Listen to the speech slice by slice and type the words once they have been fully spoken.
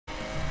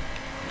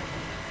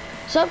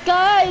Sup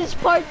guys,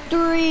 part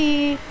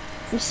 3.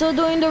 I'm still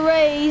doing the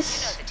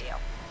race. You know the deal.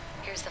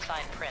 Here's the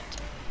fine print.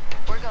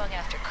 We're going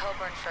after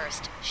Coburn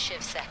first,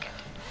 Shiv second.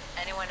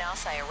 Anyone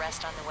else I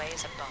arrest on the way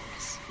is a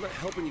bonus. I'm not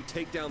helping you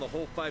take down the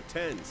whole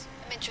 510s.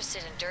 I'm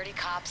interested in dirty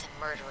cops and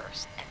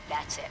murderers, and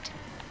that's it.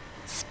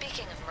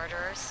 Speaking of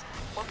murderers,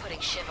 we're putting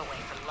Shiv away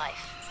for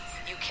life.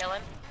 You kill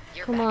him,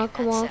 you're Come back on, in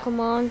come that on, cell. come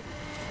on.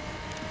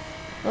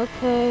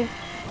 Okay.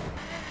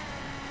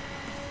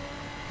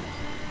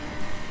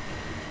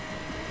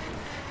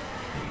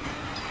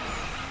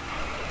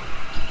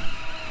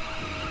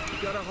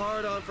 You got a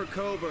hard-on for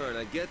Coburn,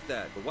 I get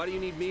that, but why do you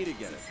need me to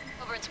get it?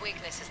 Coburn's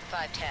weakness is the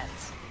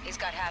 510s. He's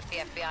got half the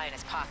FBI in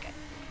his pocket.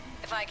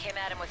 If I came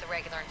at him with a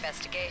regular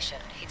investigation,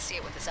 he'd see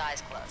it with his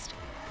eyes closed.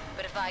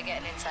 But if I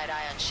get an inside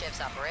eye on Shiv's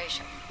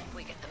operation,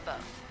 we get them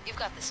both. You've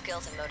got the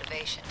skills and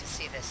motivation to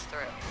see this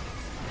through.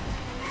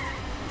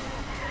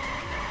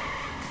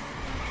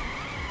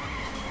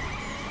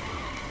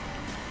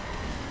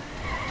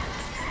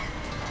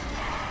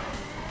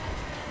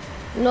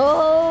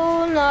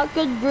 No, not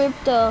good grip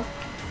though.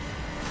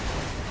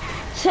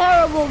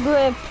 Terrible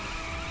grip.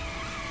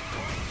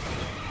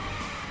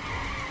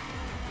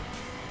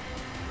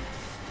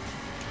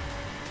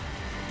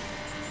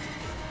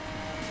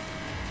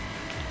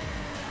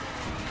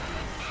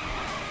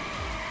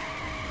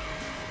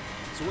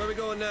 So where are we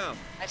going now?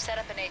 I've set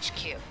up an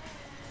HQ.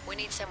 We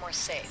need somewhere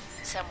safe,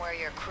 somewhere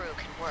your crew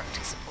can work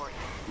to support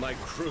you. My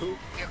crew?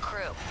 Your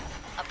crew.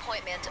 A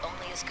point man's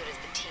only as good as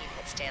the team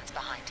that stands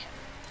behind him.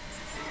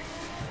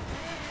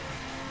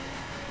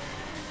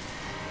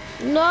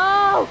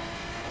 No!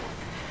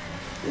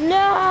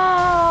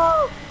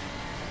 No!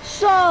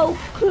 So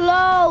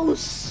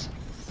close!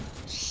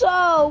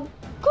 So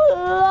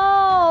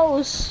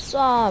close!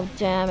 Oh,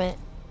 damn it.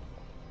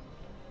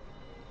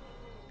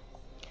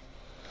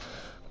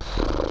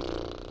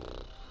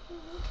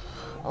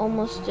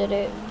 Almost did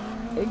it.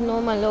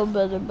 Ignore my little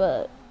brother,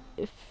 but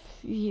if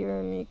you hear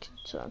him, you can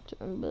talk to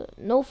him. But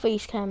no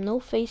face cam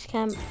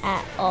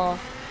at all.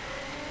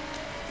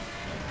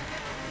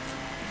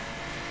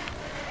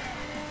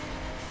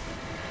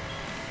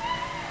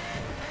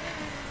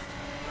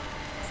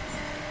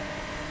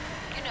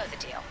 You know the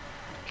deal.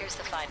 Here's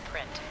the fine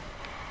print.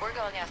 We're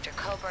going after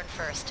Coburn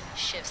first,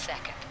 Shiv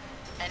second.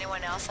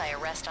 Anyone else I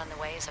arrest on the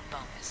way is a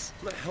bonus.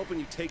 I'm not helping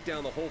you take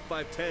down the whole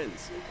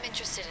 510s. I'm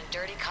interested in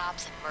dirty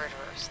cops and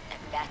murderers, and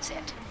that's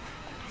it.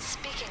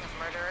 Speaking of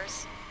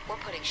murderers, we're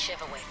putting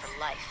Shiv away for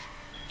life.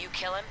 You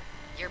kill him,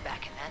 you're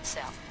back in that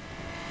cell.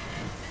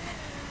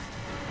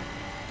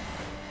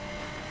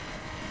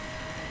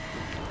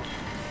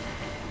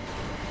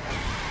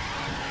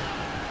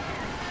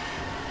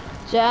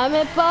 Damn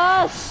it,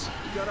 boss!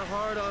 You got a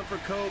hard-on for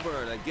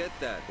Coburn, I get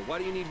that, but why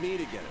do you need me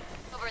to get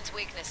it? Coburn's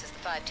weakness is the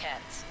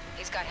 510s.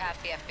 He's got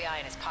half the FBI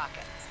in his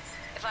pocket.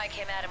 If I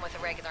came at him with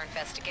a regular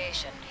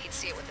investigation, he'd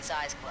see it with his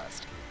eyes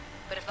closed.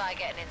 But if I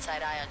get an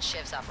inside eye on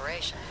Shiv's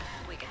operation,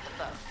 we get them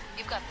both.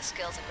 You've got the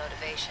skills and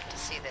motivation to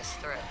see this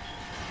through.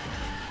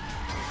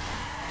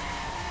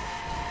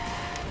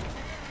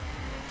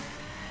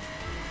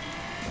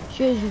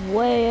 She's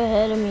way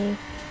ahead of me.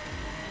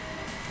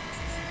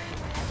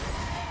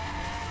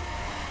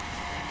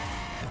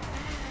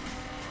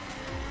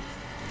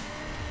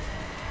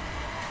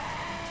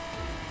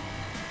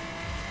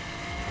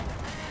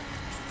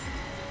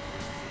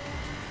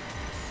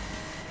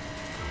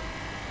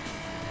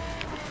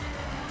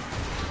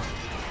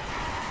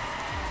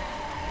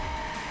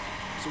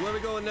 So where are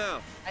we going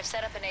now? I've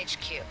set up an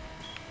HQ.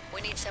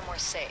 We need somewhere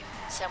safe,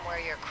 somewhere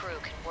your crew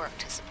can work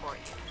to support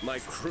you. My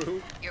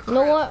crew? Your You crew.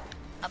 know what?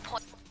 A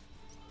point.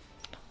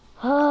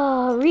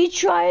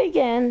 Retry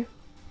again.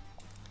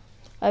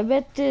 I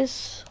bet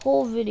this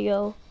whole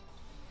video.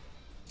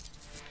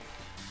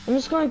 I'm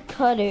just gonna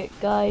cut it,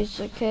 guys,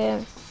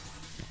 okay?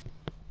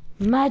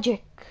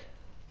 Magic.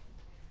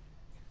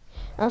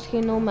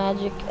 Asking no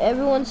magic.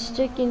 Everyone's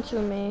sticking to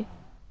me.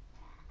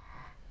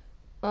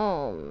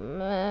 Oh,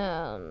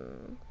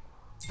 man.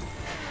 You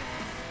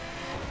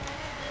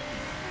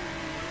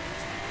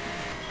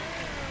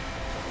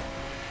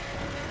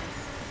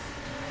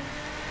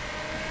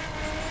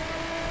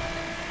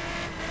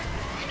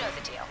know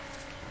the deal.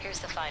 Here's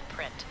the fine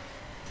print.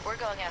 We're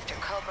going after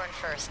Coburn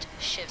first,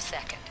 Shiv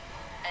second.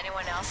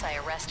 Anyone else I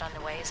arrest on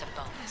the way is a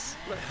bonus.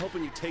 I'm not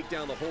helping you take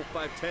down the whole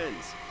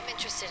 510s. I'm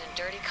interested in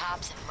dirty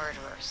cops and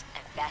murderers,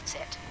 and that's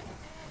it.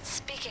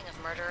 Speaking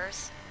of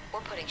murderers,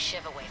 we're putting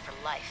Shiv away for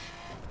life.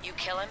 You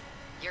kill him,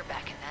 you're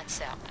back in that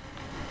cell.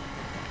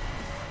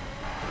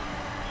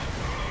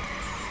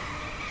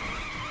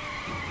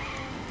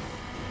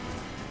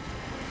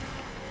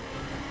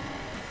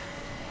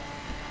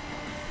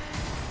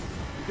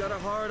 You got a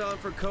hard-on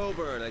for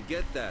Coburn, I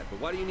get that, but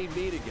why do you need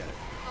me to get it?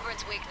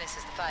 Coburn's weakness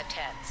is the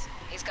 510s.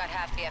 He's got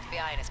half the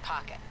FBI in his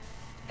pocket.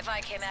 If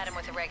I came at him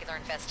with a regular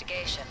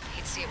investigation,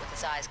 he'd see it with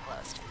his eyes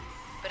closed.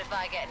 But if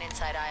I get an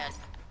inside eye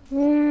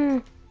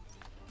on...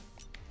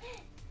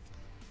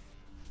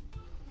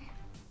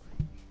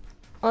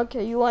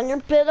 Okay, you want your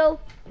pillow?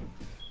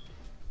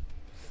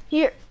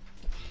 Here.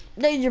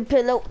 Danger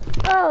pillow.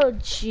 Oh,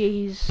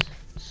 jeez.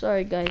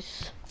 Sorry,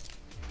 guys.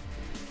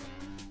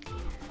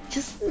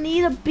 Just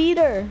need a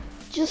beater.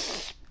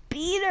 Just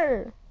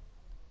beater.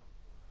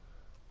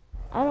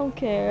 I don't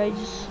care. I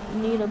just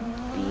need a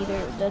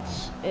beater.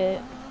 That's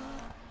it.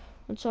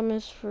 Once I'm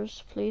in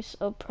first place,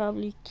 I'll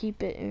probably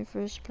keep it in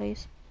first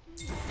place.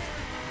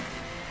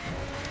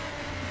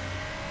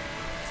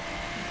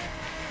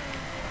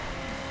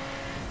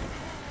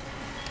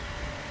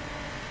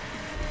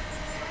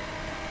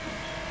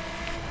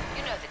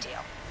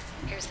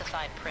 Here's the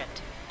fine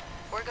print.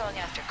 We're going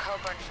after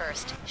Coburn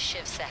first,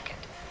 Shiv second.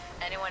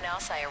 Anyone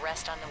else I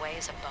arrest on the way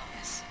is a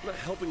bonus. I'm not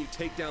helping you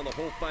take down the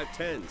whole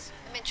 510s.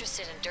 I'm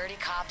interested in dirty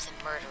cops and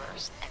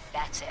murderers, and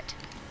that's it.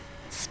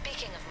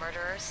 Speaking of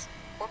murderers,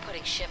 we're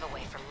putting Shiv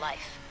away for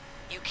life.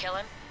 You kill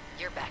him,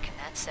 you're back in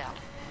that cell.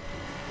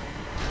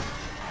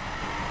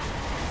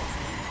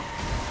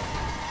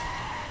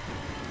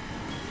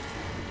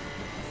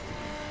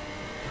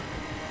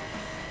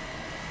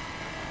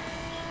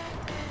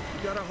 You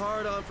got a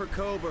hard-on for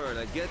Coburn,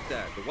 I get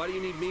that, but why do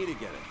you need me to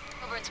get it?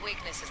 Coburn's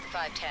weakness is the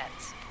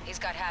 510s. He's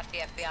got half the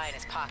FBI in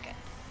his pocket.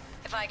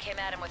 If I came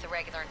at him with a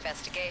regular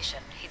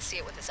investigation, he'd see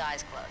it with his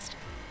eyes closed.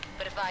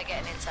 But if I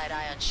get an inside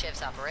eye on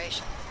Shiv's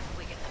operation,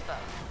 we get them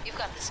both. You've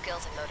got the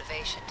skills and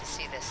motivation to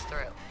see this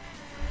through.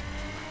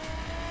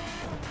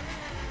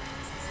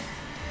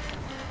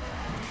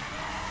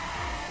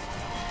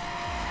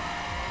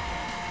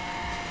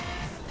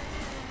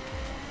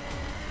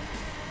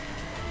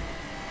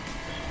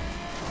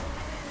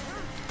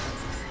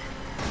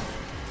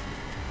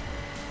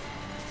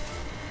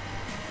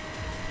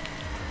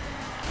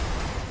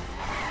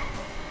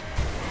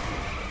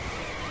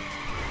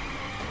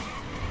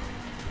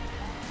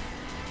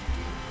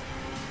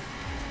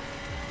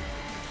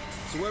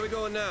 So where are we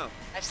going now?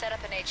 I've set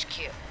up an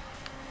HQ.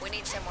 We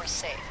need somewhere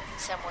safe,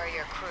 somewhere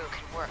your crew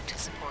can work to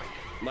support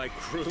you. My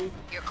crew?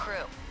 Your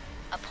crew.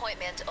 A point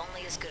man's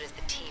only as good as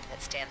the team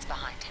that stands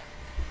behind him.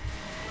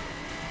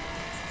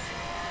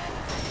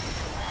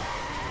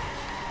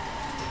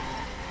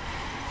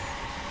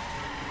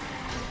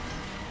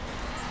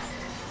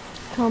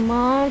 Come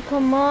on,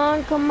 come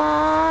on, come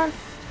on.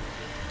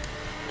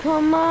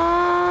 Come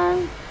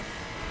on.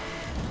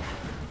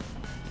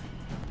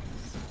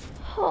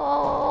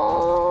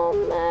 Oh,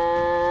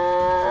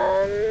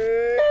 man.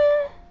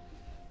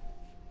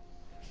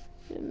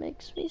 It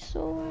makes me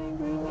so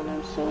angry when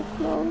I'm so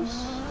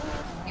close.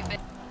 You've been...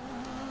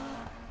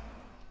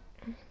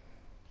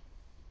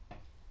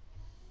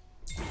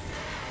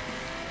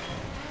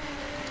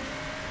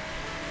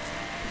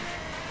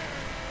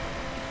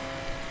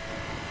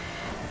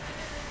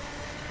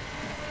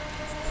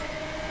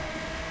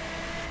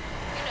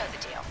 You know the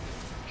deal.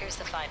 Here's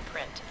the fine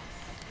print.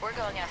 We're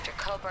going after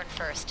Coburn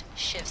first,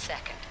 Shiv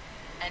second.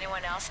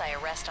 Anyone else I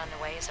arrest on the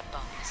way is a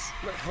bonus.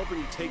 I'm not helping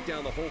you take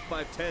down the whole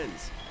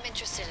 510s. I'm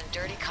interested in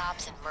dirty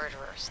cops and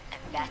murderers, and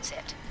that's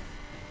it.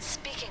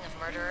 Speaking of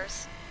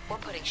murderers, we're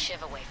putting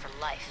Shiv away for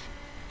life.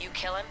 You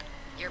kill him,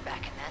 you're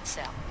back in that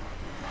cell.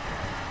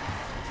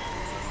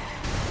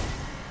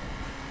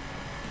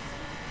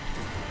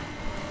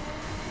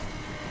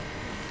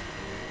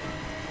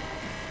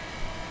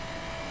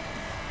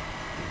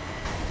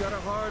 You got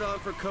a hard-on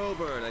for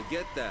Coburn, I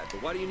get that,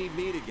 but why do you need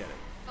me to get it?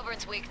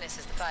 Coburn's weakness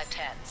is the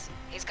 510s.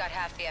 He's got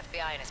half the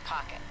FBI in his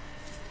pocket.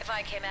 If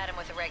I came at him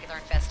with a regular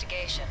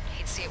investigation,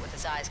 he'd see it with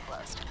his eyes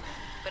closed.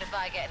 But if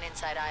I get an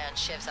inside eye on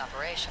Shiv's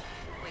operation,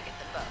 we get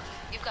them both.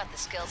 You've got the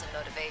skills and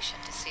motivation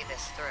to see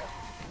this through.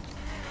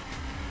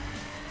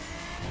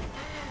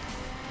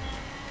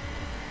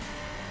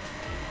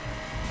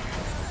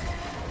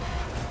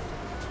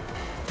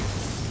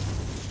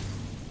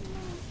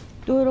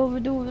 Do it over,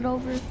 do it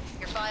over.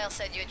 Your file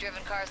said you had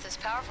driven cars this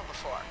powerful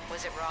before.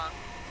 Was it wrong?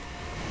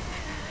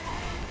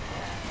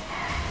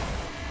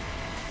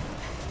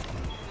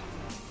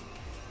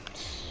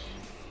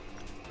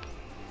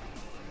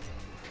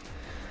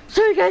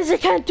 Sorry guys, I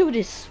can't do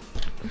this.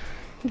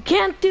 I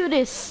can't do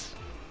this.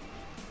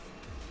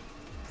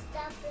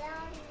 Stop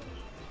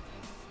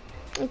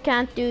yelling. I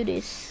can't do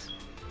this.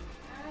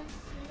 I'm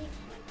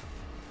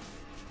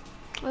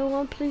sleeping. I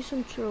want to play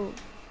some troll.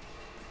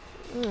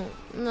 No,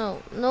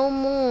 no, no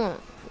more.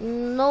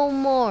 No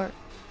more.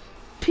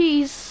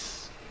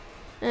 Peace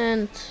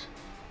and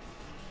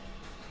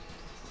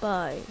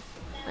bye.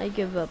 I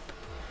give up.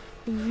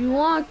 If you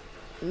want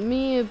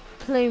me to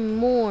play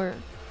more,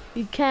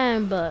 you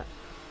can, but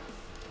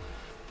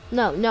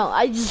no, no,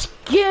 I just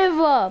give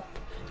up.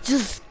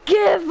 Just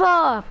give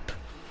up.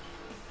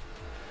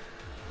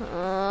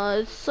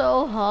 It's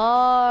so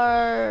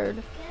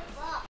hard.